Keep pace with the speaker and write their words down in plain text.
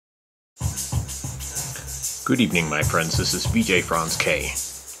Good evening, my friends. This is VJ Franz K.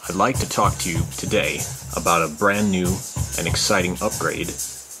 I'd like to talk to you today about a brand new and exciting upgrade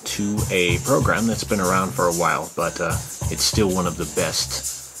to a program that's been around for a while, but it's still one of the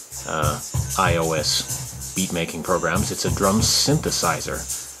best iOS beat-making programs. It's a drum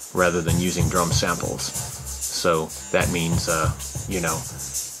synthesizer rather than using drum samples. So that means,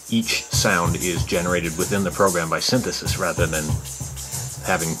 each sound is generated within the program by synthesis rather than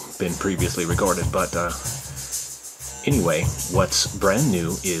having been previously recorded. But anyway, what's brand new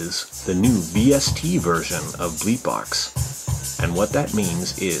is the new VST version of Bleepbox. And what that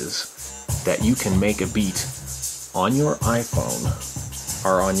means is that you can make a beat on your iPhone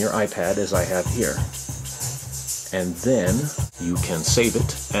or on your iPad, as I have here, and then you can save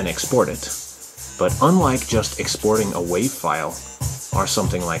it and export it. But unlike just exporting a WAV file or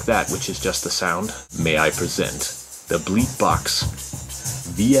something like that, which is just the sound, may I present the Bleepbox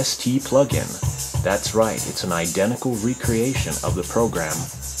VST plugin. That's right, it's an identical recreation of the program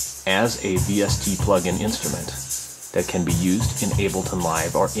as a VST plugin instrument that can be used in Ableton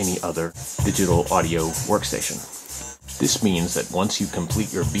Live or any other digital audio workstation. This means that once you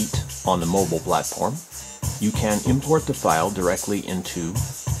complete your beat on the mobile platform, you can import the file directly into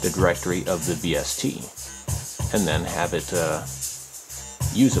the directory of the VST and then have it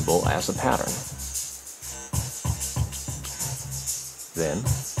usable as a pattern. Then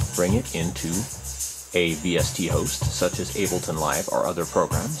bring it into a VST host such as Ableton Live or other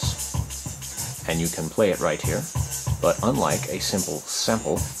programs, and you can play it right here. But unlike a simple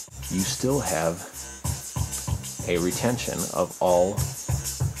sample, you still have a retention of all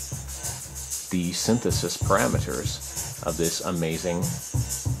the synthesis parameters of this amazing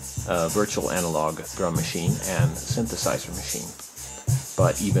virtual analog drum machine and synthesizer machine.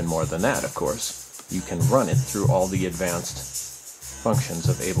 But even more than that, of course, you can run it through all the advanced functions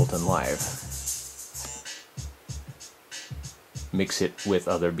of Ableton Live. Mix it with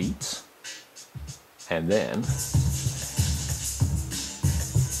other beats, and then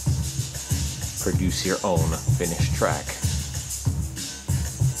produce your own finished track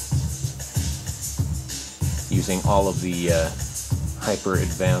using all of the hyper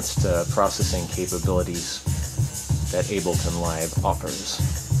advanced processing capabilities that Ableton Live offers,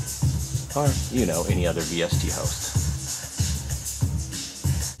 or any other VST host.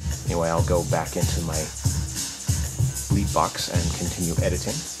 Anyway, I'll go back into my Bleepbox and continue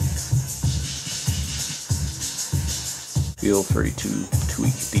editing. Feel free to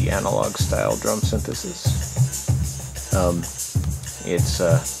tweak the analog style drum synthesis. It's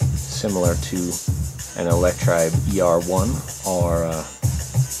similar to an Electribe ER1 or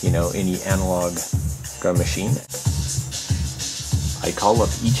any analog drum machine. I call up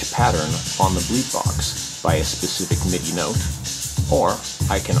each pattern on the Bleepbox by a specific MIDI note, or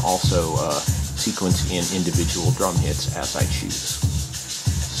I can also sequence in individual drum hits as I choose.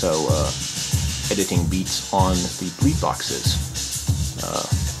 So editing beats on the Bleepbox's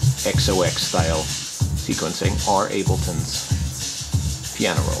XOX style sequencing or Ableton's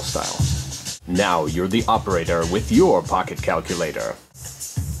piano roll style. Now you're the operator with your pocket calculator.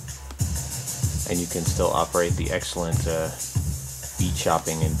 And you can still operate the excellent beat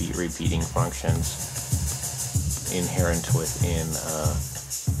chopping and beat repeating functions inherent within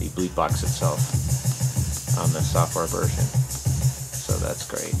the Bleepbox itself on the software version. So that's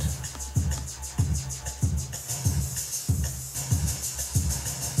great.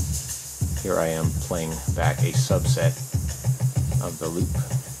 Here I am playing back a subset of the loop.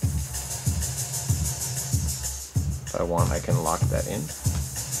 If I want, I can lock that in.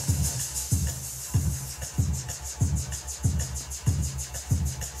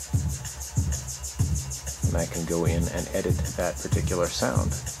 And I can go in and edit that particular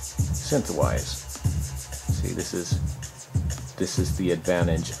sound synth-wise. See, this is the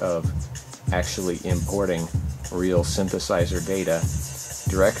advantage of actually importing real synthesizer data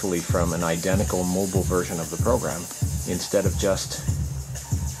directly from an identical mobile version of the program instead of just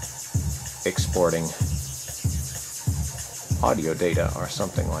exporting audio data or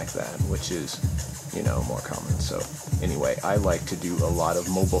something like that, which is, more common. So anyway, I like to do a lot of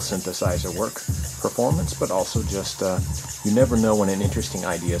mobile synthesizer work, performance, but also just, you never know when an interesting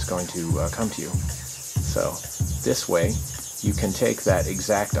idea is going to come to you. So this way, you can take that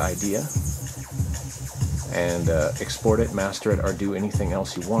exact idea and export it, master it, or do anything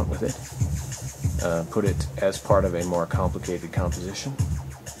else you want with it. Put it as part of a more complicated composition,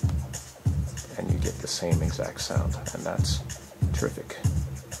 and you get the same exact sound, and that's terrific.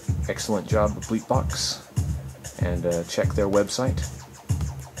 Excellent job, Bleepbox, and check their website.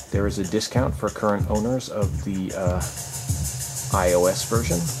 There is a discount for current owners of the iOS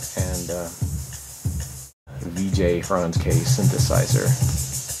version, and VJ Franz K synthesizer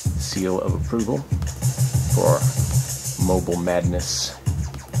seal of approval for mobile madness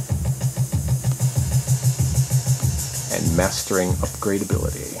and mastering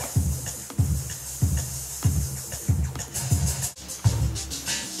upgradability.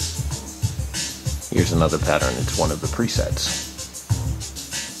 Here's another pattern. It's one of the presets.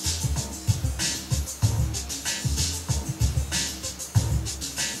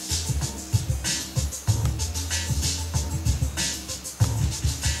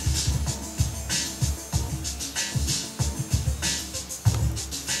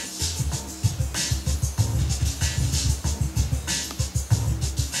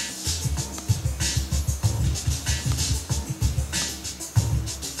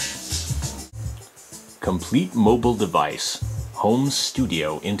 Complete mobile device, home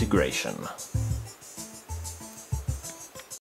studio integration.